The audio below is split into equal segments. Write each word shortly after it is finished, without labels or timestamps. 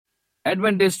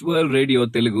Adventist World radio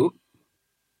Telugu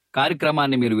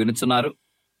కార్యక్రమాన్ని మీరు వినుచున్నారు.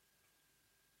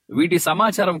 వీటి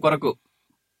సమాచారం కొరకు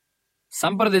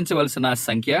సంప్రదించవలసిన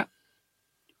సంఖ్య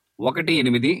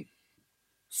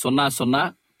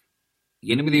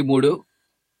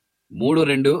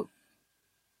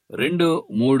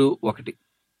 1-800-83-32-231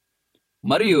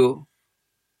 మరియు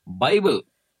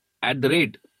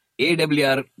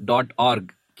bible@awr.org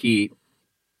కి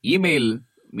ఈమెయిల్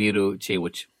మీరు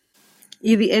చేయవచ్చు.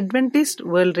 ఇది Adventist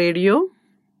World radio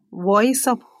voice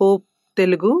of hope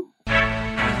Telugu.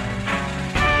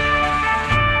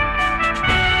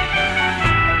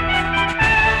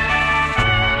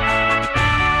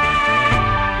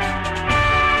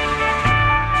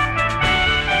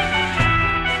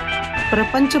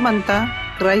 ప్రపంచమంతా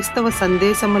క్రైస్తవ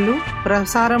సందేశములు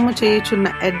ప్రసారము చేయుచున్న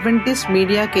అడ్వెంటిస్ట్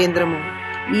మీడియా కేంద్రము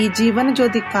ఈ జీవన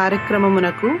జ్యోతి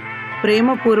కార్యక్రమమునకు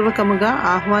ప్రేమపూర్వకముగా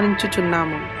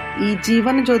ఆహ్వానించుచున్నాము. ఈ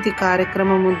జీవన జ్యోతి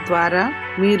కార్యక్రమము ద్వారా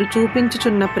మీరు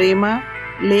చూపించుచున్న ప్రేమ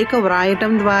లేఖ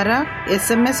వ్రాయటం ద్వారా,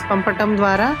 SMS పంపటం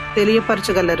ద్వారా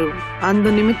తెలియపరచగలరు. అందు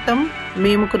నిమిత్తం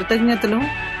మేము కృతజ్ఞతలు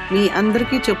మీ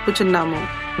అందరికీ చెప్పుచున్నాము.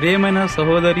 ప్రియమైన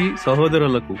సహోదరి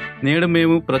సహోదరులకు, నేడు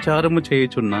మేము ప్రచారము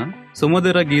చేయుచున్న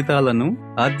సుమధుర గీతాలను,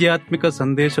 ఆధ్యాత్మిక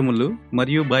సందేశములు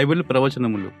మరియు బైబిల్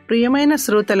ప్రవచనములు ప్రియమైన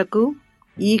శ్రోతలకు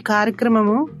ఈ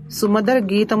కార్యక్రమము సుమధుర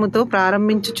గీతముతో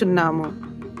ప్రారంభించుచున్నాము.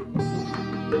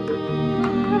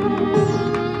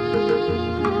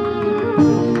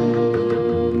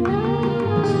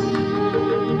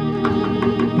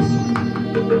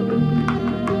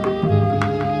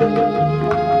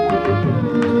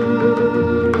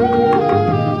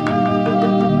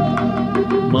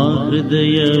 మా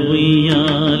హృదయ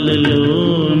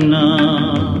ఉయ్యాలలోనా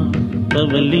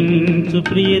పవలించు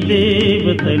ప్రియ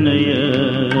దేవతనయ,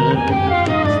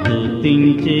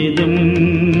 స్తుతించేదం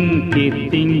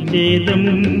కీర్తించేదం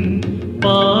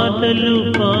పాటలు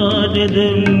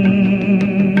పాడెదం,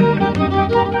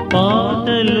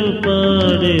 పాటలు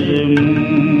పాడెదం,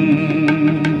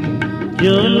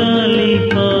 జోలాలి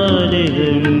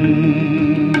పాడెదం.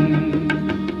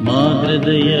 మా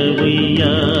హృదయ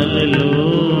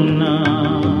ఉయ్యాలలోనా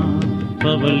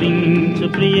పవలించు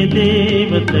ప్రియ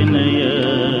దేవతనయ,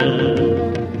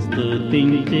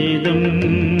 స్తుతించేదం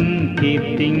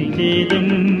కీర్తించేదం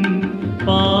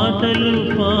పాటలు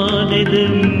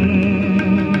పాడెదం,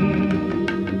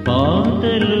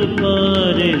 పాటలు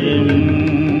పాడెదం,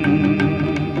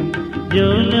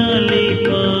 జోలాలి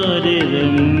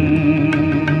పాడెదం.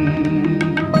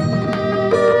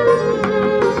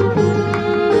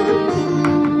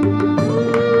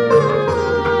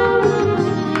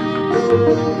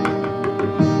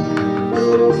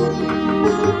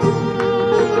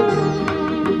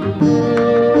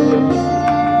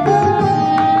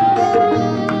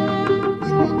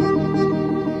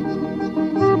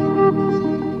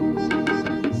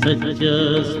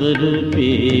 సత్యస్వరూపే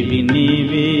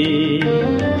వినేవే,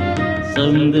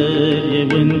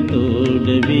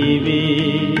 సౌందర్యవంతోడవేవే,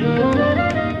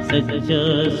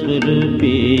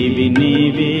 సత్యస్వరూపే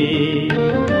వినేవే,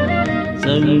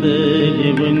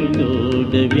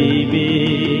 సౌందర్యవంతోడవేవే,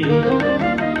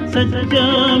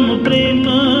 సత్యము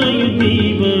ప్రేమయు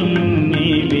జీవము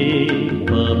నీవే,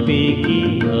 పాపికి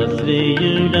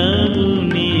ఆశ్రయుడవు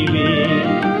నీవే.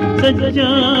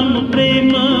 సత్యము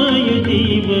ప్రేమయు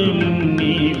జీవము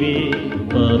నీవే,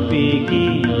 పాపికి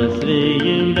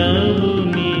ఆశ్రయుడవు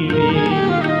నీవే.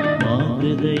 మా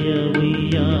హృదయ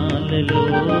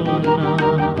ఉయ్యాలలోనా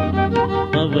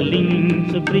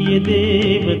పవలించు ప్రియ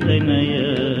దేవతనయ,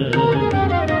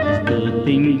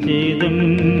 స్తుతించేదం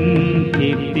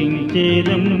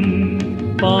కీర్తించేదం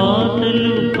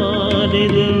పాటలు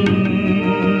పాడెదం,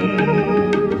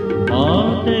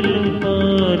 పాటలు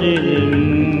పాడెదం,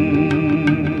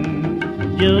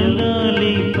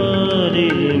 జోలాలి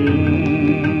పాడెదం.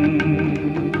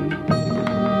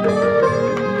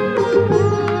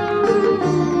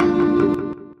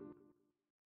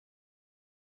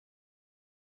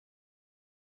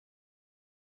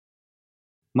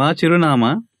 మా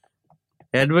చిరునామా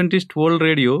Adventist World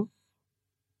Radio,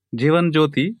 Jeevan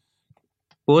Jyoti,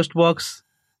 post box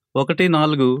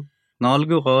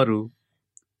 1446,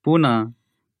 Poona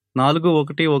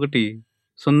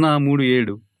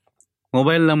 411037.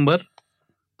 Mobile number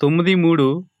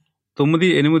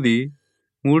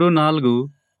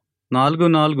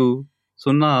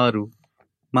 9398344406,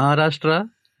 Maharashtra,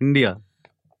 India.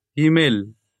 Email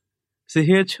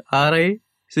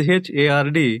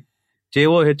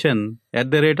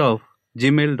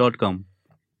CHRICHARDJOHN@gmail.com.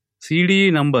 CDE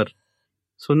number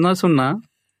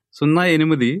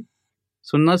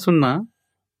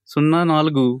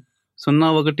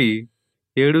 0008000401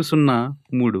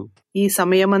 703. ఈ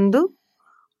సమయమందు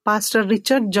పాస్టర్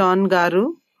రిచర్డ్ జాన్ గారు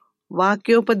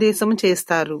వాక్యోపదేశం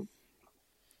చేస్తారు.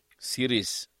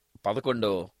 సిరీస్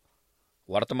 11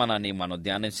 వర్తమానాన్ని మనం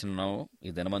ధ్యానించున్నాము.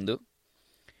 ఈ దినమందు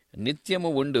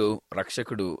నిత్యము ఉండు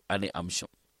రక్షకుడు అనే అంశం.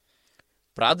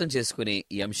 ప్రార్థన చేసుకుని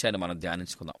ఈ అంశాన్ని మనం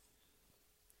ధ్యానించుకుందాం.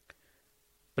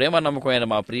 ప్రేమ నమ్మకమైన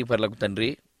మా ప్రియపరులకు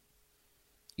తండ్రి,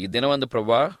 ఈ దినమందు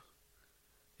ప్రభువా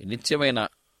నిత్యమైన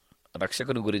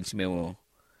రక్షకుని గురించి మేము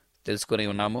తెలుసుకొని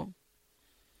ఉన్నాము.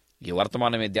 ఈ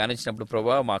వర్తమానం మేము ధ్యానించినప్పుడు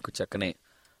ప్రభువా మాకు చక్కని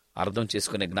అర్థం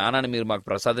చేసుకునే జ్ఞానాన్ని మీరు మాకు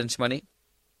ప్రసాదించమని,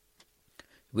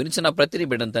 వినిచిన ప్రతిని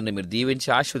బిడ్డను తండ్రి మీరు దీవించి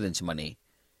ఆశీర్వదించమని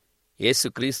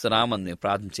యేసుక్రీస్తు నామమున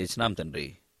ప్రార్థన చేసినాం తండ్రి,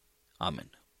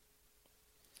 ఆమెన్.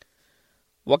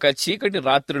 ఒక చీకటి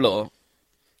రాత్రిలో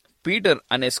పీటర్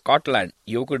అనే స్కాట్లాండ్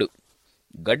యువకుడు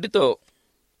గడ్డితో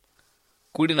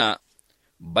కూడిన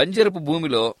బంజరపు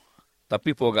భూమిలో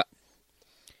తప్పిపోగా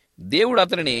దేవుడు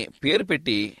అతనిని పేరు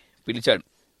పెట్టి పిలిచాడు.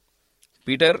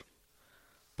 పీటర్.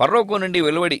 పరలోకం నుండి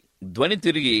వెలువడి ధ్వని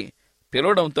తిరిగి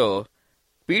పిలవడంతో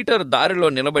పీటర్ దారిలో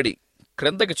నిలబడి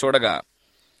క్రిందకి చూడగా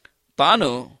తాను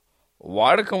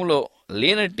వాడకంలో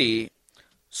లేనట్టి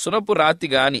సునపు రాతి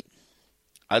గాని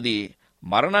అది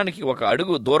మరణానికి 1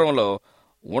 అడుగు దూరంలో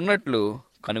ఉన్నట్లు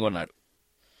కనుగొన్నాడు.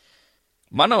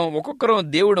 మనం ఒక్కొక్కరం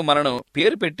దేవుడు మనను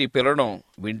పేరు పెట్టి పిలవడం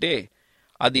వింటే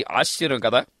అది ఆశ్చర్యం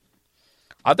కదా.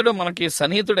 అతడు మనకి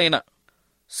సన్నిహితుడైన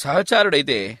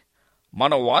సహచారుడైతే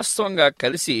మనం వాస్తవంగా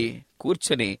కలిసి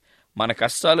కూర్చొని మన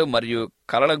కష్టాలు మరియు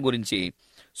కలల గురించి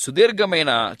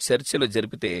సుదీర్ఘమైన చర్చలు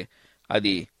జరిపితే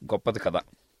అది గొప్పది కదా.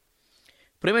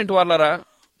 ప్రియమైన వాళ్ళారా,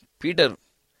 పీటర్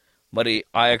మరి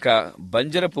ఆ యొక్క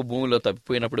బంజరపు భూమిలో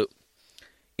తప్పిపోయినప్పుడు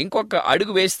ఇంకొక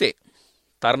అడుగు వేస్తే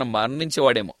తనను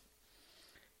మరణించేవాడేమో.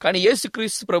 కానీ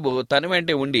యేసుక్రీస్తు ప్రభు తన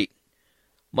వెంటే ఉండి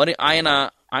మరి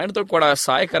ఆయనతో కూడా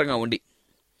సహాయకరంగా ఉండి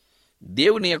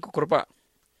దేవుని యొక్క కృప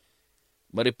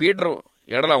మరి పీటర్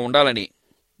ఎడలా ఉండాలని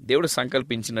దేవుడు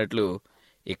సంకల్పించినట్లు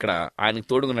ఇక్కడ ఆయనకు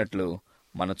తోడుగున్నట్లు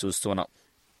మనం చూస్తున్నాం.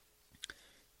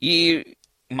 ఈ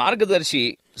మార్గదర్శి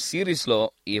సిరీస్లో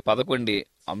ఈ 11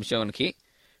 అంశానికి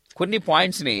కొన్ని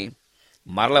పాయింట్స్ని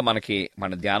మరలా మనకి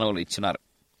మన ధ్యానంలో ఇచ్చినారు.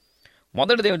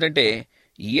 మొదటిది ఏమిటంటే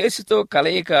యేసుతో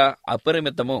కలయిక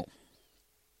అపరిమితము.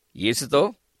 యేసుతో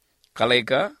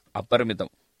కలయిక అపరిమితం.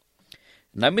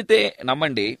 నమ్మితే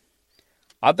నమ్మండి,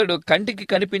 అతడు కంటికి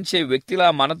కనిపించే వ్యక్తిలా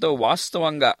మనతో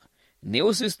వాస్తవంగా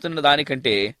నివసిస్తున్న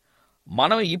దానికంటే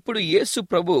మనం ఇప్పుడు యేసు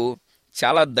ప్రభు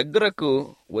చాలా దగ్గరకు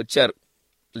వచ్చారు,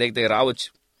 లేకపోతే రావచ్చు.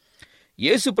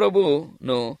 యేసు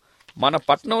ప్రభును మన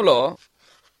పట్టణంలో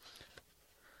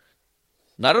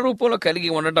నరరూపంలో కలిగి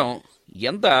ఉండటం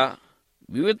ఎంత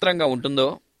వివిత్రంగా ఉంటుందో,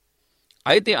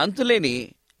 అయితే అంతులేని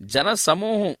జన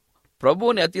సమూహం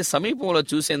ప్రభువుని అతి సమీపంలో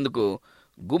చూసేందుకు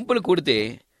గుంపులు కూడితే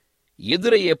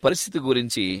ఎదురయ్యే పరిస్థితి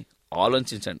గురించి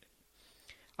ఆలోచించండి.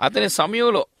 అతని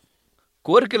సమయంలో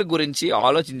కోరికల గురించి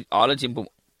ఆలోచింపు.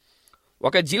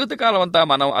 ఒక జీవితకాలం అంతా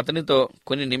మనం అతనితో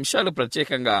కొన్ని నిమిషాలు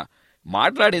ప్రత్యేకంగా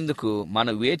మాట్లాడేందుకు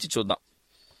మనం వేచి చూద్దాం.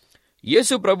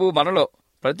 యేసు ప్రభు మనలో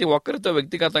ప్రతి ఒక్కరితో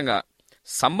వ్యక్తిగతంగా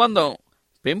సంబంధం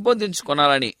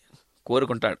పెంపొందించుకోవాలని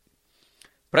కోరుకుంటాడు.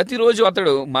 ప్రతిరోజు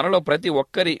అతడు మనలో ప్రతి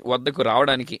ఒక్కరి వద్దకు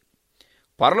రావడానికి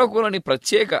పరలోకంలోని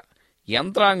ప్రత్యేక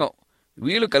యంత్రాంగం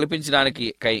వీలు కల్పించడానికి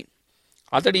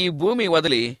అతడు ఈ భూమి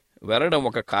వదిలి వెళ్ళడం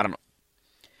ఒక కారణం.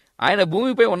 ఆయన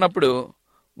భూమిపై ఉన్నప్పుడు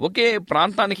ఒకే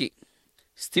ప్రాంతానికి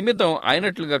స్థిమితం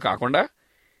అయినట్లుగా కాకుండా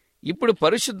ఇప్పుడు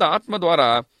పరిశుద్ధ ఆత్మ ద్వారా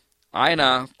ఆయన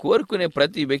కోరుకునే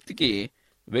ప్రతి వ్యక్తికి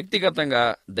వ్యక్తిగతంగా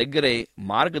దగ్గరై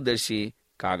మార్గదర్శి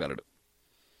కాగలడు.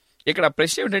 ఇక్కడ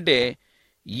ప్రశ్న ఏమిటంటే,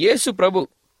 యేసు ప్రభు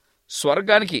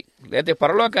స్వర్గానికి లేదా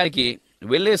పరలోకానికి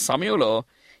వెళ్ళే సమయంలో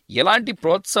ఎలాంటి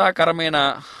ప్రోత్సాహకరమైన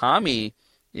హామీ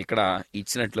ఇక్కడ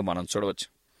ఇచ్చినట్లు మనం చూడవచ్చు.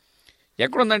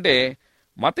 ఎక్కడుందంటే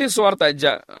మత్తయి సువార్త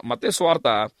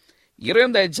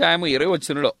 28 అధ్యాయము 20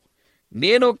 వచనంలో,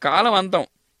 నేను కాలం అంతం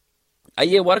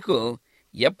అయ్యే వరకు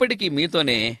ఎప్పటికీ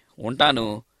మీతోనే ఉంటాను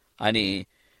అని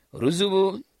రుజువు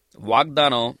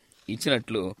వాగ్దానం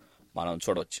ఇచ్చినట్లు మనం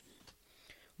చూడవచ్చు.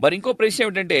 మరి ఇంకో ప్రశ్న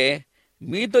ఏమిటంటే,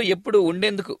 మీతో ఎప్పుడు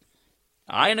ఉండేందుకు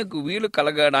ఆయనకు వీలు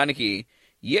కలగడానికి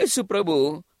యేసు ప్రభు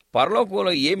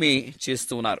పరలోకంలో ఏమి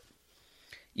చేస్తూ ఉన్నారు?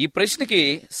 ఈ ప్రశ్నకి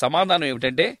సమాధానం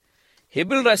ఏమిటంటే,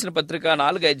 హెబ్రీయులకు రాసిన పత్రిక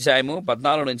 4 అధ్యాయము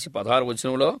 14 నుంచి 16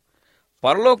 వచనంలో,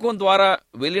 పరలోకం ద్వారా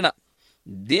వెళ్ళిన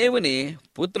దేవుని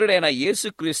పుత్రుడైన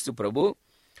యేసుక్రీస్తు ప్రభు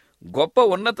గొప్ప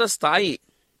ఉన్నత స్థాయి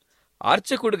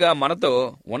అర్చకుడిగా మనతో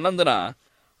ఉన్నందున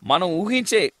మనం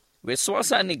ఊహించే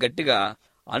విశ్వాసాన్ని గట్టిగా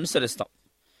అనుసరిస్తాం.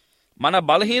 మన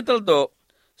బలహీనతలతో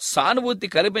సానుభూతి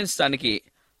కల్పించడానికి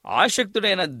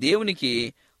ఆసక్తుడైన దేవునికి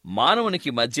మానవునికి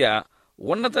మధ్య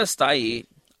ఉన్నత స్థాయి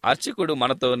అర్చకుడు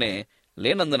మనతోనే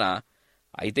లేనందున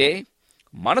అయితే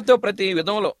మనతో ప్రతి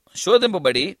విధంలో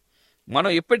శోధింపబడి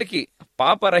మనం ఇప్పటికీ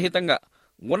పాపరహితంగా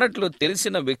ఉన్నట్లు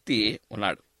తెలిసిన వ్యక్తి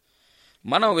ఉన్నాడు.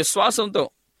 మనం విశ్వాసంతో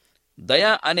దయ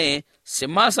అనే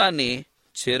సింహాసాన్ని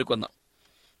చేరుకుందాం.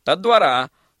 తద్వారా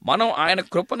మనం ఆయన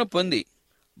కృపను పొంది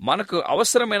మనకు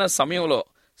అవసరమైన సమయంలో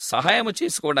సహాయం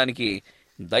చేసుకోవడానికి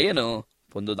దయను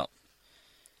పొందుదాం.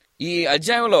 ఈ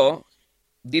అధ్యాయంలో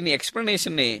దీని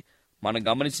ఎక్స్ప్లెనేషన్ని మనం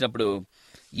గమనించినప్పుడు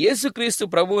యేసుక్రీస్తు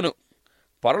ప్రభువును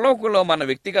పరలోకంలో మన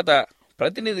వ్యక్తిగత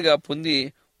ప్రతినిధిగా పొంది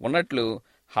ఉన్నట్లు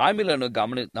హామీలను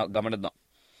గమనిద్దాం.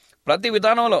 ప్రతి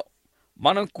విధానంలో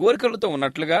మనం కోరికలతో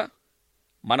ఉన్నట్లుగా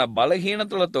మన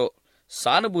బలహీనతలతో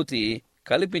సానుభూతి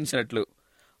కల్పించినట్లు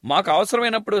మాకు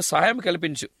అవసరమైనప్పుడు సహాయం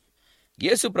కల్పించు.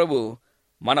 యేసు ప్రభు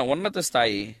మన ఉన్నత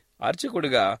స్థాయి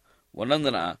అర్చకుడిగా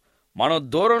ఉన్నందున మనం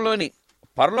దూరంలోని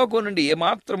పరలోకం నుండి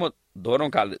ఏమాత్రము దూరం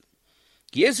కాలేదు.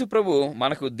 యేసు ప్రభు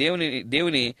మనకు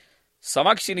దేవుని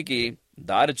సమక్షినికి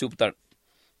దారి చూపుతాడు.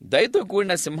 దయతో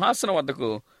కూడిన సింహాసనం వద్దకు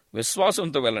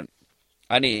విశ్వాసంతో వెళ్ళండి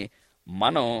అని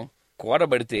మనం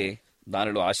కోరబడితే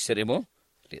దానిలో ఆశ్చర్యమో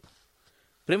లేదు.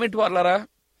 ప్రిమిట్ వార్లారా,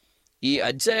 ఈ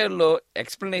అధ్యాయంలో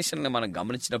ఎక్స్ప్లెనేషన్ని మనం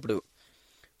గమనించినప్పుడు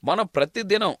మనం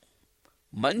ప్రతిదినం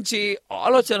మంచి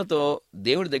ఆలోచనతో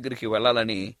దేవుడి దగ్గరికి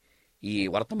వెళ్ళాలని ఈ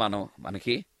వర్తమానం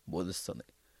మనకి బోధిస్తుంది.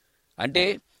 అంటే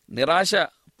నిరాశ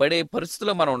పడే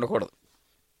పరిస్థితుల్లో మనం ఉండకూడదు.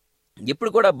 ఇప్పుడు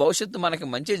కూడా భవిష్యత్తు మనకి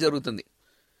మంచి జరుగుతుంది.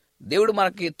 దేవుడు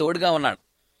మనకి తోడుగా ఉన్నాడు.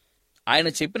 ఆయన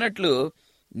చెప్పినట్లు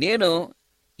నేను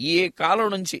ఈ కాలం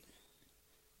నుంచి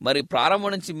మరి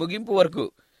ప్రారంభం నుంచి ముగింపు వరకు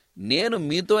నేను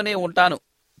మీతోనే ఉంటాను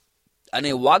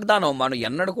అనే వాగ్దానం మనం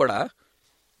ఎన్నడూ కూడా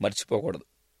మర్చిపోకూడదు.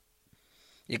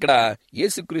 ఇక్కడ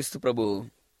యేసుక్రీస్తు ప్రభు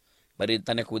మరి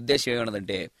తన యొక్క ఉద్దేశం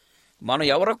ఏమన్నదంటే మనం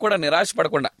ఎవరికి కూడా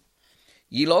నిరాశపడకుండా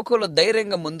ఈ లోకంలో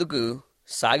ధైర్యంగా ముందుకు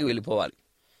సాగి వెళ్ళిపోవాలి.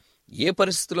 ఏ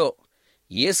పరిస్థితిలో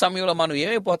ఏ సమయంలో మనం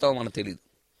ఏమైపోతామో మనకు తెలియదు.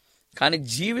 కానీ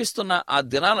జీవిస్తున్న ఆ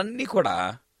దినాలన్నీ కూడా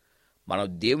మనం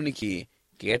దేవునికి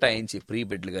కేటాయించి ప్రియ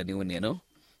బిడ్డలుగా నీవు నేను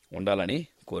ఉండాలని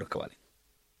కోరుకోవాలి.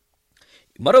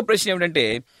 మరో ప్రశ్న ఏమిటంటే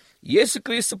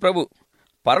యేసుక్రీస్తు ప్రభు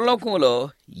పరలోకంలో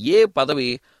ఏ పదవి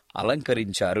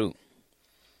అలంకరించారు?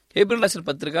 హెబ్రీయులకు రాసిన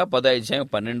పత్రిక 10వ అధ్యాయం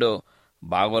 12వ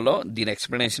భాగంలో దీని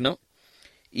ఎక్స్ప్లెనేషను.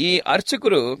 ఈ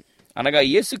అర్చకుడు అనగా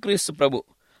యేసుక్రీస్తు ప్రభు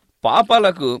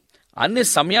పాపాలకు అన్ని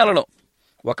సమయాలలో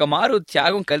ఒకమారు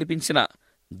త్యాగం కల్పించిన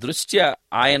దృష్ట్యా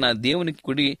ఆయన దేవుని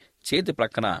కుడి చేతి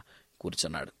ప్రక్కన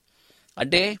కూర్చున్నాడు.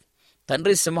 అంటే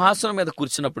తండ్రి సింహాసనం మీద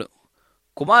కూర్చున్నప్పుడు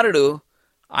కుమారుడు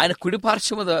ఆయన కుడి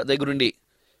పార్శ్వము దగ్గరుండి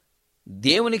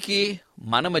దేవునికి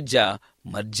మన మధ్య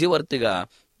మధ్యవర్తిగా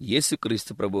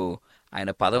యేసుక్రీస్తు ప్రభు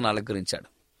ఆయన పదవిని అలంకరించాడు.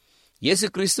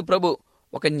 యేసుక్రీస్తు ప్రభు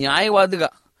ఒక న్యాయవాదిగా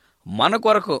మన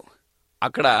కొరకు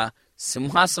అక్కడ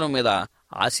సింహాసనం మీద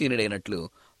ఆసీనుడైనట్లు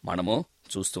మనము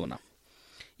చూస్తూ ఉన్నాం.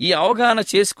 ఈ అవగాహన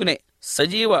చేసుకునే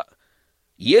సజీవ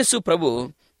యేసు ప్రభు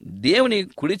దేవుని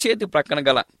కుడి చేతి ప్రక్కన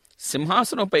గల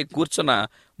సింహాసనంపై కూర్చున్న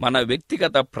మన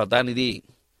వ్యక్తిగత ప్రధానిది.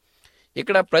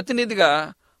 ఇక్కడ ప్రతినిధిగా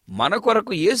మన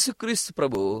కొరకు యేసుక్రీస్తు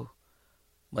ప్రభు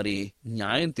మరి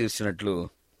న్యాయం తీర్చినట్లు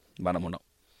మనమున్నాం.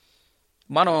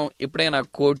 మనం ఎప్పుడైనా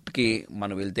కోర్టుకి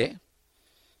మనం వెళ్తే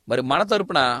మరి మన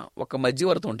తరపున ఒక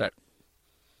మధ్యవర్తి ఉంటాడు.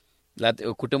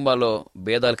 లేకపోతే కుటుంబాల్లో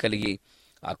భేదాలు కలిగి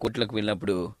ఆ కోర్టులకు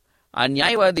వెళ్ళినప్పుడు ఆ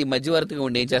న్యాయవాది మధ్యవర్తిగా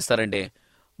ఉండి ఏం చేస్తారంటే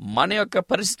మన యొక్క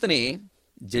పరిస్థితిని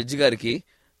జడ్జి గారికి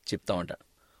చెప్తా ఉంటాడు.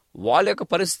 వాళ్ళ యొక్క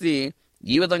పరిస్థితి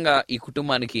ఈ విధంగా ఈ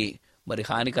కుటుంబానికి మరి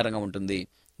హానికరంగా ఉంటుంది,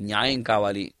 న్యాయం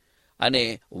కావాలి అనే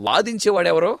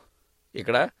వాదించేవాడెవరో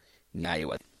ఇక్కడ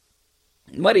న్యాయవాది.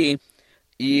 మరి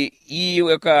ఈ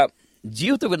యొక్క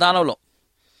జీవిత విధానంలో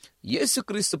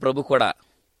యేసుక్రీస్తు ప్రభు కూడా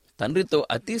తండ్రితో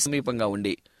అతి సమీపంగా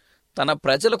ఉండి తన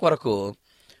ప్రజల కొరకు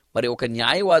మరి ఒక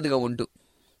న్యాయవాదిగా ఉంటూ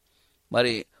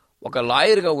మరి ఒక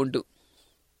లాయర్గా ఉంటూ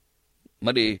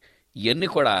మరి ఇవన్నీ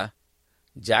కూడా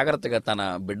జాగ్రత్తగా తన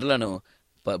బిడ్డలను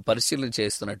పరిశీలన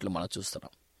చేస్తున్నట్లు మనం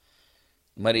చూస్తున్నాం.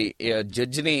 మరి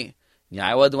జడ్జిని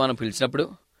న్యాయవాది మనం పిలిచినప్పుడు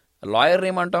లాయర్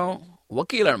ఏమంటాం,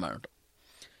 వకీల్ అనమంటాం.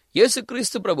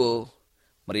 యేసుక్రీస్తు ప్రభు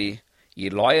మరి ఈ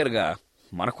లాయర్గా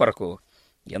మన కొరకు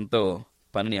ఎంతో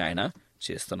పనిని ఆయన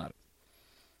చేస్తున్నారు.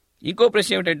 ఇంకో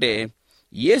ప్రశ్న ఏమిటంటే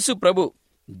యేసు ప్రభు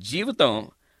జీవితం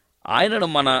ఆయనను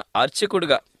మన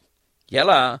అర్చకుడిగా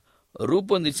ఎలా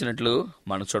రూపొందించినట్లు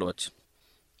మనం చూడవచ్చు.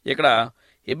 ఇక్కడ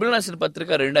హెబ్రీయులకు రాసిన పత్రిక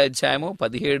 2వ అధ్యాయము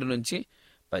 17 నుంచి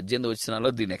 18 వచనాల్లో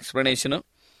దీని ఎక్స్ప్లెనేషను.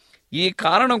 ఈ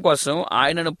కారణం కోసం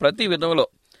ఆయనను ప్రతి విధంలో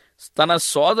తన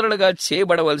సోదరుడుగా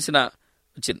చేయబడవలసిన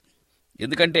వచ్చింది.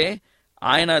 ఎందుకంటే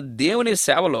ఆయన దేవుని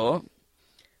సేవలో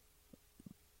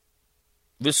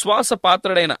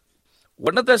విశ్వాసపాత్రుడైన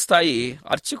ఉన్నత స్థాయి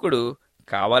అర్చకుడు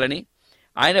కావాలని,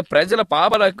 ఆయన ప్రజల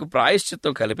పాపాలకు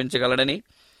ప్రాయశ్చిత్తం కల్పించగలడని,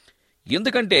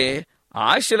 ఎందుకంటే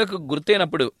ఆశలకు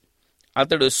గుర్తైనప్పుడు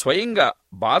అతడు స్వయంగా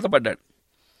బాధపడ్డాడు.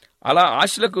 అలా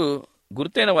ఆశలకు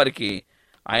గుర్తైన వారికి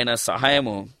ఆయన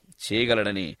సహాయము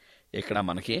చేయగలడని ఇక్కడ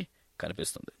మనకి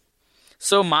కనిపిస్తుంది.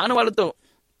 సో మానవాళితో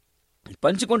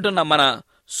పంచుకుంటున్న మన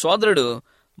సోదరుడు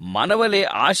మనవలే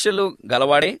ఆశలు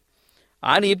గలవాడే.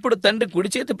 ఆయన ఇప్పుడు తండ్రి కుడి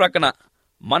చేతి ప్రక్కన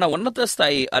మన ఉన్నత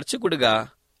స్థాయి అర్చకుడిగా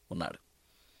ఉన్నాడు.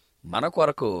 మన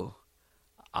కొరకు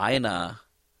ఆయన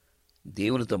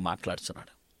దేవునితో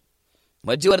మాట్లాడుతున్నాడు,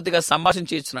 మధ్యవర్తిగా సంభాషణ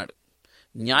చేస్తున్నాడు,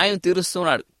 న్యాయం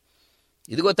తీరుస్తున్నాడు.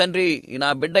 ఇదిగో తండ్రి, నా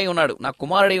బిడ్డ అయి ఉన్నాడు, నా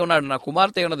కుమారుడై ఉన్నాడు, నా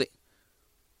కుమార్తె ఉన్నది,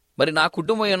 మరి నా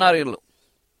కుటుంబం ఉన్నారు వీళ్ళు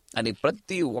అని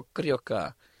ప్రతి ఒక్కరి యొక్క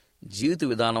జీవిత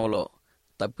విధానంలో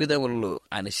తప్పిదములు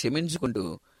ఆయన క్షమించుకుంటూ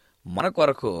మన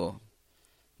కొరకు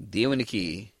దేవునికి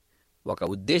ఒక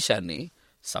ఉద్దేశాన్ని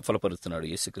సఫలపరుస్తున్నాడు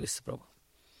యేసుక్రీస్తు ప్రభు.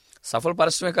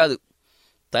 సఫలపరచడమే కాదు,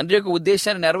 తండ్రి యొక్క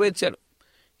ఉద్దేశాన్ని నెరవేర్చాడు.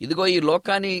 ఇదిగో ఈ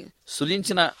లోకాన్ని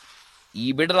సృజించిన ఈ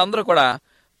బిడ్డలందరూ కూడా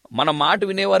మన మాట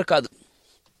వినేవారు కాదు.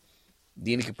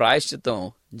 దీనికి ప్రాయశ్చిత్తం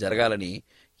జరగాలని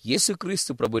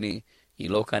యేసుక్రీస్తు ప్రభుని ఈ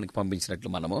లోకానికి పంపించినట్లు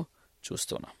మనము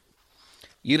చూస్తున్నాం.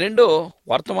 ఈ రెండో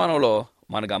వర్తమానంలో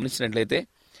మనం గమనించినట్లయితే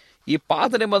ఈ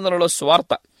పాత నిబంధనలో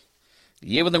స్వార్థ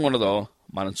ఏ విధంగా ఉన్నదో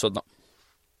మనం చూద్దాం.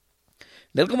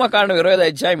 నిర్గమకాండం 25వ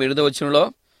అధ్యాయం 8వ వచనంలో,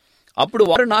 అప్పుడు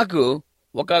వారు నాకు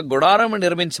ఒక గుడారము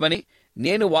నిర్మించమని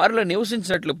నేను వారిలో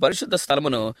నివసించినట్లు పరిశుద్ధ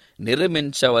స్థలమును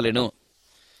నిర్మించవలెను.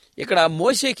 ఇక్కడ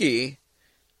మోషేకి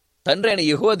తండ్రి అయిన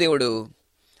యెహోవా దేవుడు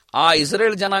ఆ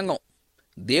ఇశ్రాయేలు జనాంగం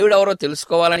దేవుడు ఎవరో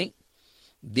తెలుసుకోవాలని,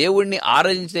 దేవుణ్ణి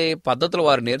ఆరాధించే పద్ధతులు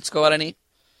వారు నేర్చుకోవాలని,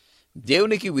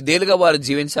 దేవునికి విధేయులుగా వారు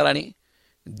జీవించాలని,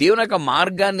 దేవుని యొక్క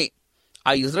మార్గాన్ని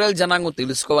ఆ ఇశ్రాయేలు జనాంగం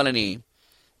తెలుసుకోవాలని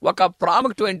ఒక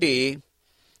ప్రాముఖ్యమైన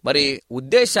మరి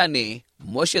ఉద్దేశాన్ని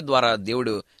మోషే ద్వారా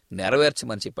దేవుడు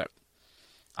నెరవేర్చమని చెప్పాడు.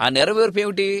 ఆ నెరవేర్పు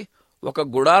ఏమిటి? ఒక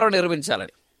గుడారం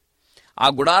నిర్మించాలని. ఆ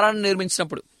గుడారాన్ని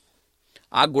నిర్మించినప్పుడు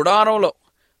ఆ గుడారంలో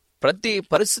ప్రతి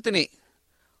పరిస్థితిని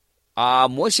ఆ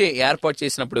మోషే ఏర్పాటు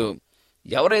చేసినప్పుడు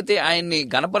ఎవరైతే ఆయన్ని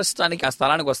గణపరచడానికి ఆ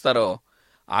స్థలానికి వస్తారో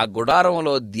ఆ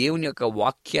గుడారంలో దేవుని యొక్క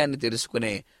వాక్యాన్ని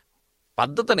తెలుసుకునే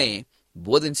పద్ధతిని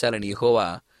బోధించాలని యెహోవా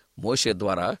మోషే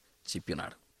ద్వారా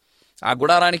చెప్పినాడు. ఆ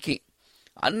గుడారానికి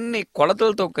అన్ని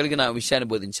కొలతలతో కలిగిన విషయాన్ని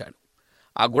బోధించాడు.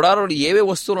 ఆ గుడారంలో ఏవే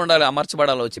వస్తువులు ఉండాలి,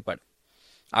 అమర్చబడాలో చెప్పాడు.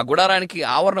 ఆ గుడారానికి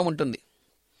ఆవరణం ఉంటుంది,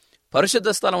 పరిశుద్ధ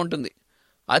స్థలం ఉంటుంది,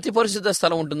 అతి పరిశుద్ధ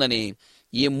స్థలం ఉంటుందని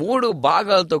ఈ 3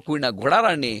 భాగాలతో కూడిన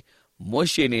గుడారాన్ని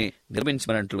మోషేని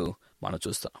నిర్మించమన్నట్లు మనం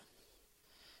చూస్తాం.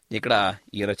 ఇక్కడ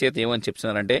ఈ రచయిత ఏమని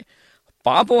చెప్తున్నారంటే,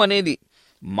 పాపం అనేది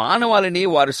మానవాళిని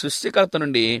వారి సృష్టికర్త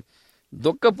నుండి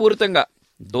దుఃఖపూరితంగా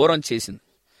దూరం చేసింది.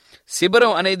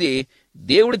 శిబిరం అనేది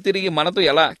దేవుడు తిరిగి మనతో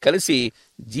ఎలా కలిసి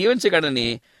జీవించగలని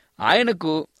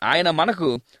ఆయన మనకు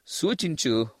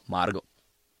సూచించు మార్గం.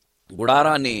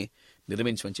 గుడారాన్ని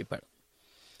నిర్మించమని చెప్పాడు.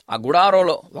 ఆ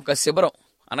గుడారంలో ఒక శిబిరం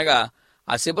అనగా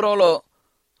ఆ శిబిరంలో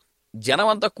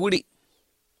జనమంతా కూడి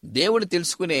దేవుని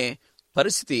తెలుసుకునే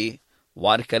పరిస్థితి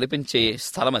వారికి కల్పించే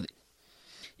స్థలం అది.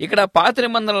 ఇక్కడ పాత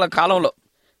నిబంధనల కాలంలో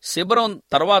శిబిరం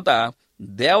తర్వాత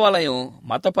దేవాలయం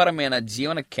మతపరమైన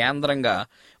జీవన కేంద్రంగా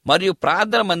మరియు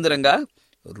ప్రార్థన మందిరంగా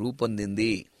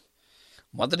రూపొందింది.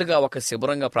 మొదటగా ఒక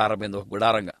శిబిరంగా ప్రారంభమైంది, ఒక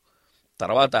గుడారంగా.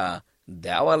 తర్వాత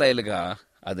దేవాలయాలుగా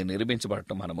అది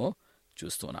నిర్మించబడటం మనము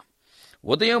చూస్తున్నాం.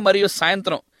 ఉదయం మరియు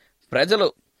సాయంత్రం ప్రజలు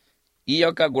ఈ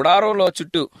యొక్క గుడారంలో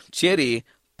చుట్టూ చేరి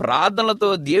ప్రార్థనలతో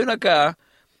దేవుని యొక్క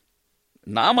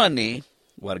నామాన్ని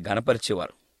వారు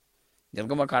గణపరిచేవారు.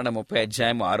 నిర్గమకాండం 30వ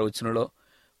అధ్యాయం 6వ వచనంలో,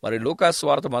 మరి లూకా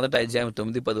సువార్త 1వ అధ్యాయం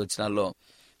 9-10 వచనాల్లో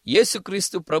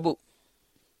యేసుక్రీస్తు ప్రభు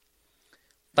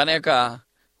తన యొక్క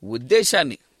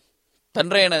ఉద్దేశాన్ని,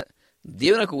 తండ్రి అయిన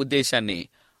దేవుని యొక్క ఉద్దేశాన్ని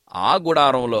ఆ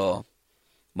గుడారంలో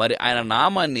మరి ఆయన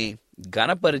నామాన్ని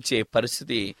గణపరిచే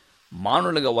పరిస్థితి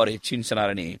మానవులుగా వారు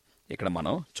హెచ్చించినారని ఇక్కడ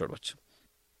మనం చూడవచ్చు.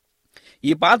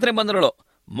 ఈ పాత నిబంధనలో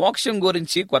మోక్షం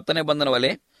గురించి కొత్త నిబంధన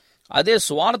వలె అదే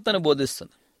స్వార్థను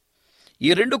బోధిస్తుంది. ఈ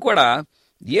రెండు కూడా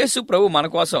యేసు ప్రభు మన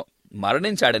కోసం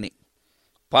మరణించాడని,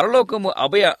 పరలోకము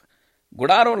అభయ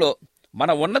గుడారంలో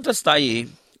మన ఉన్నత స్థాయి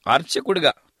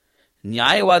అర్చకుడిగా,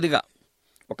 న్యాయవాదిగా,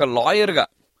 ఒక లాయర్గా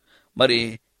మరి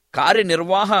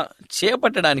కార్యనిర్వాహ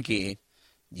చేపట్టడానికి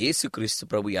యేసుక్రీస్తు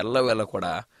ప్రభు ఎల్లవేళ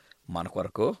కూడా మన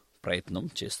కొరకు ప్రయత్నం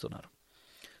చేస్తున్నారు.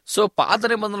 సో పాత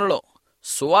నిబంధనలో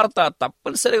సువార్త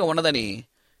తప్పనిసరిగా ఉన్నదని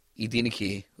దీనికి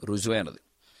రుజువైనది.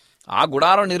 ఆ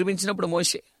గుడారం నిర్మించినప్పుడు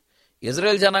మోషే,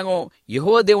 ఇశ్రాయేలు జనాంగం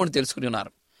యెహోవా దేవుని తెలుసుకుని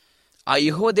ఉన్నారు. ఆ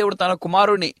యెహోవా దేవుడు తన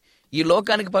కుమారుడిని ఈ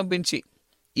లోకానికి పంపించి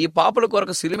ఈ పాపుల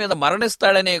కొరకు శిలువ మీద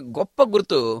మరణిస్తాడనే గొప్ప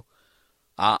గుర్తు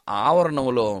ఆ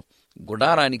ఆవరణంలో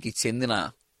గుడారానికి చెందిన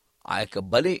ఆ యొక్క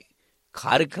బలి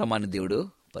కార్యక్రమాన్ని దేవుడు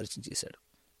పరిచయం చేశాడు.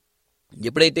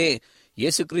 ఎప్పుడైతే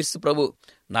యేసుక్రీస్తు ప్రభు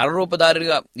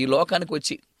నరరూపధారిగా ఈ లోకానికి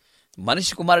వచ్చి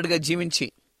మనిషి కుమారుడిగా జీవించి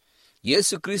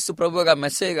యేసుక్రీస్తు ప్రభువుగా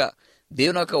మెస్సేగా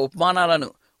దేవుని యొక్క ఉపమానాలను,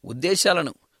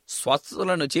 ఉద్దేశాలను,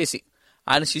 స్వస్థతలను చేసి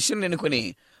ఆయన శిష్యులను ఎన్నుకొని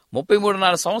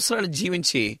 33 సంవత్సరాలు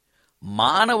జీవించి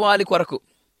మానవాళి కొరకు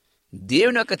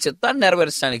దేవుని యొక్క చిత్తాన్ని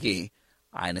నెరవేర్చడానికి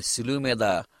ఆయన శిలువ మీద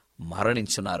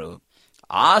మరణించున్నారు.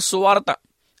 ఆ సువార్త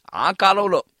ఆ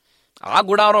కాలంలో ఆ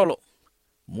గుడారంలో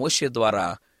మోషే ద్వారా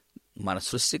మన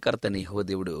సృష్టికర్తని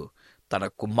యెహోవా తన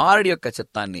కుమారుడి యొక్క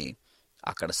చిత్తాన్ని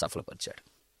అక్కడ సఫలపరిచాడు.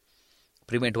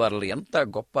 ప్రియమైన వారిలో ఎంత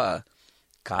గొప్ప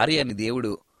కార్యాన్ని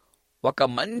దేవుడు ఒక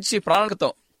మంచి ప్రణాళికతో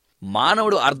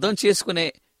మానవుడు అర్థం చేసుకునే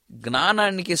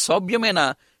జ్ఞానానికి సౌభ్యమైన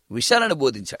విషయాలను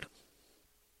బోధించాడు.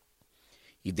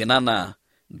 ఈ దినాన్న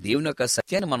దేవుని యొక్క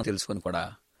సత్యాన్ని మనం తెలుసుకొని కూడా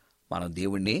మనం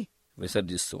దేవుణ్ణి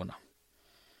విసర్జిస్తూ ఉన్నాం.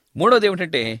 మూడోది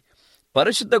ఏమిటంటే,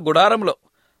 పరిశుద్ధ గుడారంలో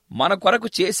మన కొరకు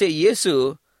చేసే యేసు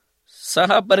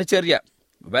సహపరిచర్య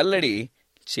వెల్లడి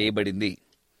చేయబడింది.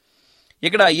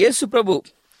 ఇక్కడ యేసు ప్రభు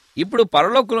ఇప్పుడు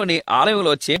పరలోకంలోని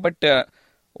ఆలయంలో చేపట్ట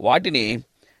వాటిని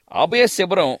అభయ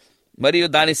శిబిరం మరియు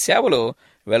దాని సేవలో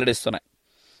వెల్లడిస్తున్నాయి.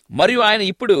 మరియు ఆయన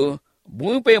ఇప్పుడు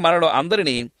భూమిపై మనలో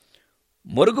అందరినీ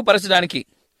మెరుగుపరచడానికి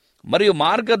మరియు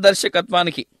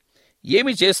మార్గదర్శకత్వానికి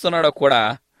ఏమి చేస్తున్నాడో కూడా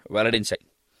వెల్లడించాయి.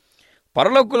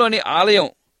 పరలోకంలోని ఆలయం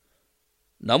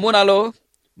నమూనాలో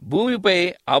భూమిపై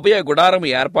అభయ గుడారం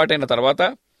ఏర్పాటైన తర్వాత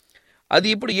అది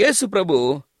ఇప్పుడు యేసు ప్రభు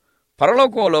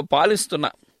పరలోకంలో పాలిస్తున్న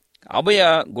అభయ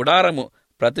గుడారము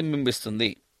ప్రతిబింబిస్తుంది.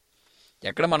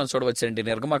 ఎక్కడ మనం చూడవచ్చంటే,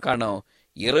 నిర్గమకాండం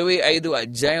 25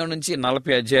 అధ్యాయం నుంచి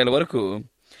 40 అధ్యాయాల వరకు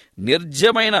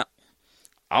నిర్జమైన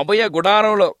అభయ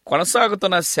గుడారంలో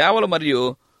కొనసాగుతున్న సేవలు మరియు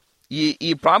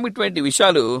ఈ ప్రాముఖ్యమైన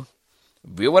విషయాలు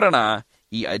వివరణ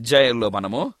ఈ అధ్యాయంలో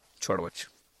మనము చూడవచ్చు.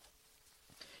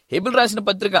 హెబ్రీయులకు రాసిన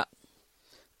పత్రిక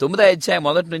 9వ అధ్యాయం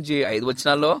 1 నుంచి 5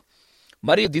 వచనాల్లో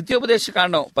మరియు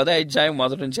ద్వితీయోపదేశకాండం 10వ అధ్యాయం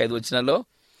 1 నుంచి 5 వచనాల్లో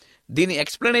దీని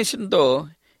ఎక్స్ప్లెనేషన్తో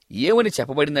ఏమని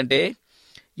చెప్పబడిందంటే,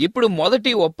 ఇప్పుడు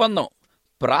మొదటి ఒప్పందం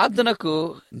ప్రార్థనకు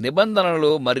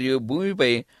నిబంధనలు మరియు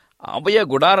భూమిపై అభయ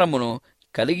గుడారమును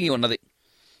కలిగి ఉన్నది.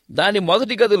 దాని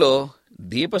మొదటి గదిలో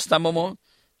దీపస్తంభము,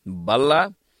 బల్ల,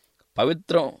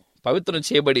 పవిత్రం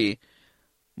చేయబడి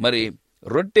మరి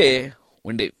రొట్టె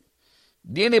ఉండేవి.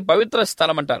 దీని పవిత్ర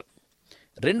స్థలం అంటారు.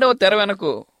 రెండవ తెర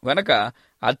వెనక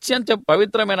అత్యంత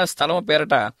పవిత్రమైన స్థలం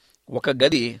పేరట ఒక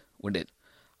గది ఉండేది.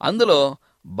 అందులో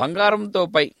బంగారంతో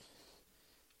పై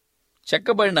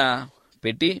చెక్కబడిన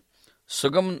పెట్టి,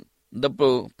 సుగంధపు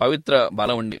పవిత్ర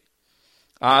బల ఉండి,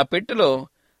 ఆ పెట్టెలో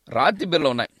రాతి బిళ్ళలు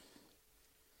ఉన్నాయి.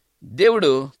 దేవుడు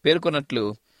పేర్కొన్నట్లు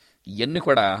ఇవన్నీ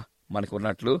కూడా మనకు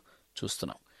ఉన్నట్లు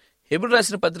చూస్తున్నాం. హెబ్రీయులకు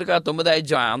రాసిన పత్రిక 9వ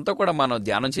అధ్యాయం అంతా కూడా మనం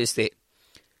ధ్యానం చేస్తే,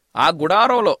 ఆ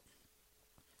గుడారంలో,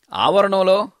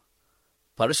 ఆవరణంలో,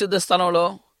 పరిశుద్ధ స్థలంలో,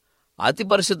 అతి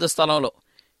పరిశుద్ధ స్థలంలో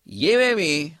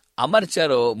ఏమేమి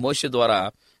అమర్చారో మోషే ద్వారా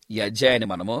ఈ అధ్యాయాన్ని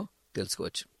మనము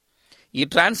తెలుసుకోవచ్చు. ఈ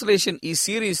ట్రాన్స్లేషన్, ఈ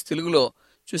సిరీస్ తెలుగులో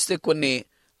చూస్తే కొన్ని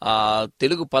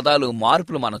తెలుగు పదాలు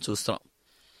మార్పులు మనం చూస్తున్నాం.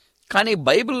 కానీ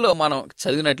బైబిల్లో మనం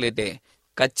చదివినట్లయితే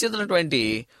ఖచ్చితమైనటువంటి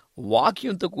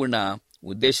వాక్యంతో కూడిన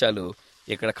ఉద్దేశాలు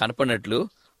ఇక్కడ కనపడినట్లు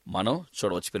మనం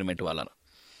చూడవచ్చు. పిరమిడ్ వాళ్ళను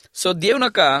సో దేవుని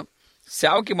యొక్క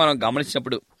సేవకి మనం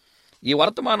గమనించినప్పుడు ఈ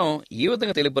వర్తమానం ఏ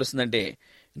విధంగా తెలియపరుస్తుందంటే,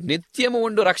 నిత్యము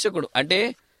ఉండు రక్షకుడు అంటే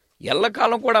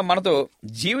ఎల్లకాలం కూడా మనతో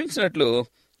జీవించినట్లు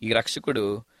ఈ రక్షకుడు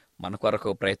మన కొరకు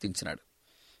ప్రయత్నించినాడు.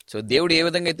 సో దేవుడు ఏ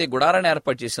విధంగా అయితే గుడారాన్ని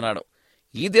ఏర్పాటు చేసినాడో,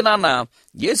 ఈ దినాన్న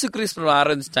యేసుక్రీస్తును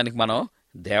ఆరాధించడానికి మనం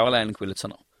దేవాలయానికి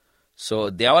వెళుతున్నాం. సో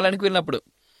దేవాలయానికి వెళ్ళినప్పుడు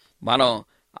మనం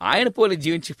ఆయన పోలి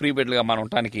జీవించి ఫ్రీ బిడ్డలుగా మనం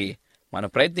ఉండటానికి మనం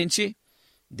ప్రయత్నించి,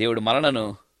 దేవుడు మనలను,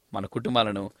 మన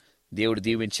కుటుంబాలను దేవుడు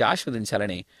దీవించి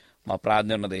ఆశీర్వదించాలని మా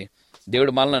ప్రార్థన ఉన్నది.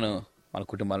 దేవుడు మనలను, మన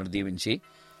కుటుంబాలను దీవించి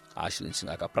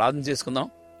ఆశీర్వదించినాక ప్రార్థన చేసుకుందాం.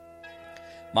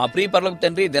 మా ప్రియ పరలోక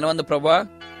తండ్రి, దినవంద ప్రభువా,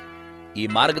 ఈ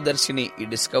మార్గదర్శిని, ఈ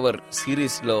డిస్కవర్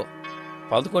సిరీస్లో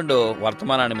 11వ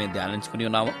వర్తమానాన్ని మేము ధ్యానించుకుని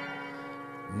ఉన్నాము.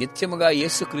 నిత్యముగా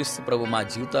యేసుక్రీస్తు ప్రభు మా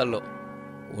జీవితాల్లో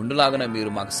ఉండులాగా మీరు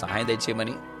మాకు సహాయం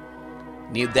దయచేయమని,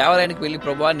 నీ దేవాలయానికి వెళ్ళి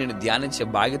ప్రభువా నేను ధ్యానించే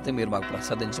బాధ్యత మీరు మాకు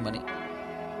ప్రసాదించమని,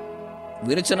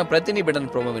 వినుచున్న ప్రతి నీ బిడ్డను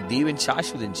ప్రభు మీరు దీవించి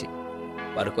ఆశీర్వదించి,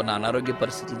 వారికున్న అనారోగ్య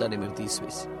పరిస్థితులు దాన్ని మీరు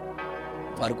తీసివేసి,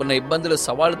 వారికున్న ఇబ్బందులు,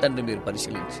 సవాళ్ళు తండ్రి మీరు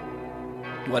పరిశీలించి,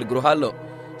 వారి గృహాల్లో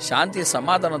శాంతి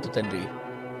సమాధానంతో తండ్రి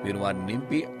మీరు వారిని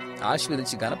నింపి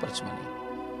ఆశీర్వదించి గణపరచమని,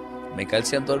 మేము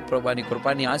కలిసేంతవరకు ప్రభా నీ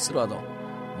కృపాని ఆశీర్వాదం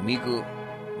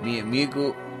మీకు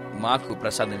మాకు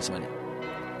ప్రసాదించమని,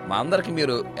 మా అందరికి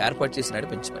మీరు ఏర్పాటు చేసి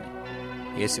నడిపించమని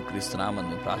యేసుక్రీస్తు నామమున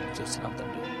మేము ప్రార్థన చేస్తున్నాం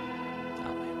తండ్రి.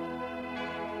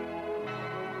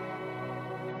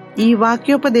 ఈ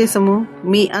వాక్యోపదేశము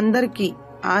మీ అందరికీ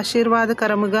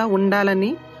ఆశీర్వాదకరముగా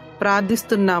ఉండాలని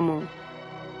ప్రార్థిస్తున్నాము.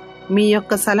 మీ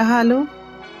యొక్క సలహాలు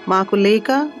మాకు లేఖ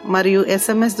మరియు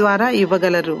SMS ద్వారా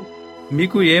ఇవ్వగలరు.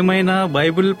 మీకు ఏమైనా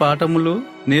బైబిల్ పాఠములు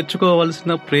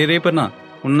నేర్చుకోవలసిన ప్రేరేపణ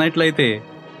ఉన్నట్లయితే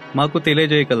మాకు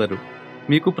తెలియజేయగలరు.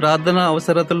 మీకు ప్రార్థన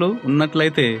అవసరతలు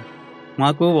ఉన్నట్లయితే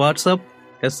మాకు వాట్సాప్,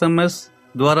 SMS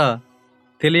ద్వారా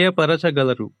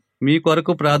తెలియపరచగలరు. మీ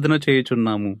కొరకు ప్రార్థన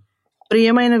చేయుచున్నాము.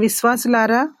 ప్రియమైన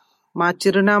విశ్వాసులారా, మా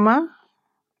చిరునామా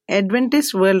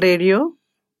Adventist World Radio,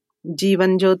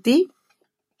 Jeevan Jyoti,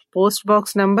 post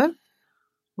box number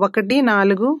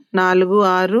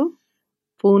 1446,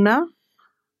 Poona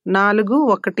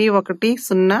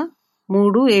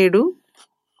 411037,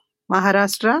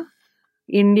 Maharashtra,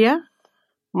 India.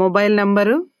 Mobile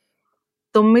number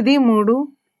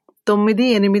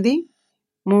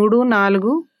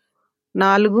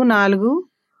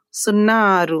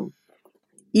 93344406.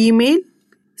 Email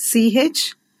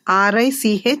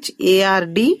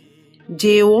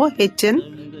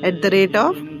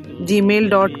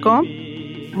CHRICHARDJOHN@gmail.com.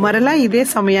 మరలా ఇదే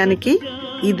సమయానికి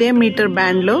ఇదే మీటర్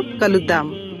బ్యాండ్లో కలుద్దాం.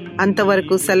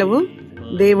 అంతవరకు సెలవు.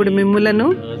 దేవుడు మిమ్ములను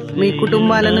మీ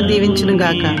కుటుంబాలను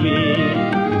దీవించునుగాక.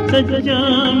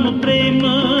 సత్యము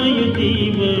ప్రేమయు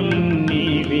జీవము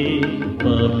నీవే,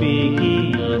 పాపికి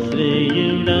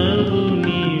ఆశ్రయుడవు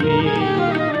నీవే.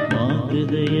 మా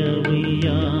హృదయ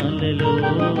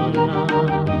ఉయ్యాలలోన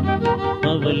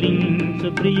పవలించు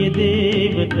ప్రియ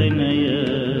దేవతనయ.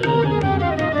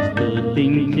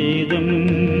 స్తుతించేదం,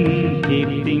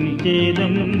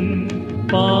 కీర్తించేదం,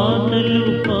 పాటలు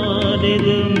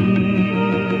పాడెదం,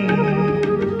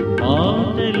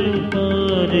 పాటలు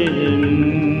పాడెదం,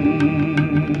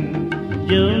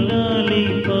 జోలాలి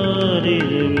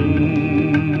పాడెదం.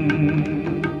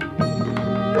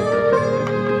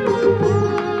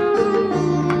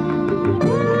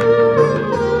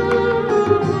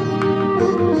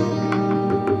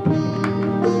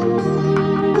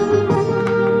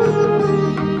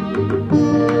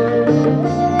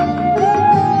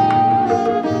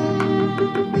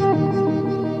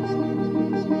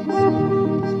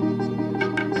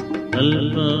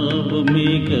 అల్పావు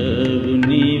మేఘవు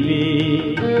నీవే,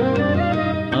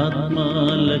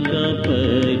 ఆత్మాల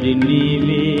కాపరి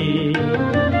నీవే.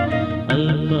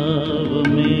 అల్పావు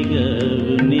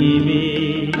మేఘవు నీవే,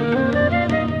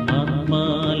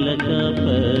 ఆత్మాల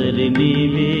కాపరి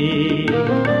నీవే.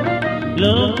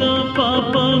 లోక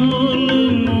పాపములు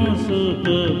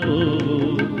మోసుకపోవు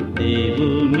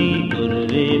దేవుని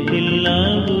గొర్రె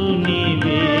పిల్లవు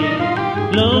నీవే.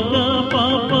 లోక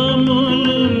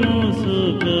పాపములు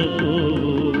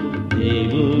మోసుకపోవు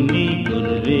దేవుని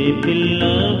గొర్రె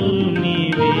పిల్లవు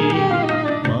నీవే.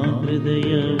 మా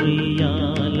హృదయ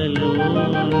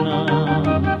ఉయ్యాలలోన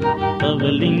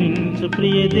పవలించు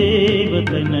ప్రియ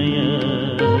దేవతనయ.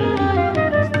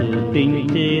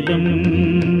 స్తుతించేదం,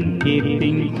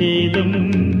 కీర్తించేదం,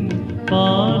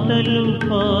 పాటలు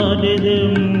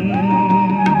పాడెదం,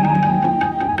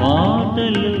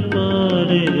 పాటలు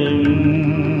పాడెదం,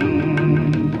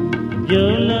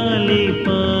 జోలాలి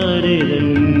పాడెదం,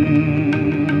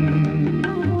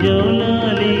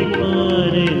 జోలాలి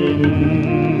పాడెదం,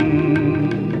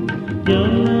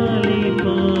 జోలాలి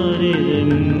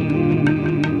పాడెదం,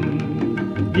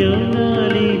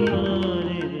 జోలాలి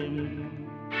పాడెదం.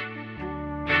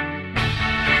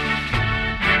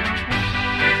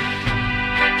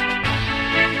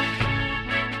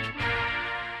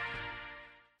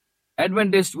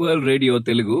 అడ్వెంటిస్ట్ వరల్డ్ రేడియో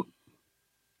తెలుగు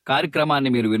కార్యక్రమాన్ని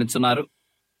మీరు వినుచున్నారు.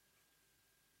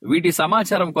 వీటి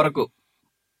సమాచారం కొరకు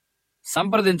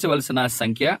సంప్రదించవలసిన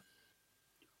సంఖ్య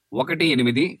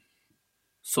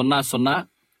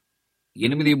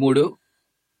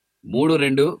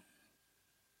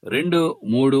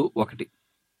 1800833231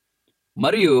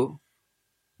 మరియు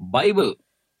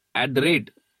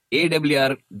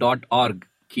bible@awr.org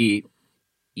కి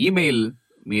ఈమెయిల్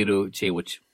మీరు చేయవచ్చు.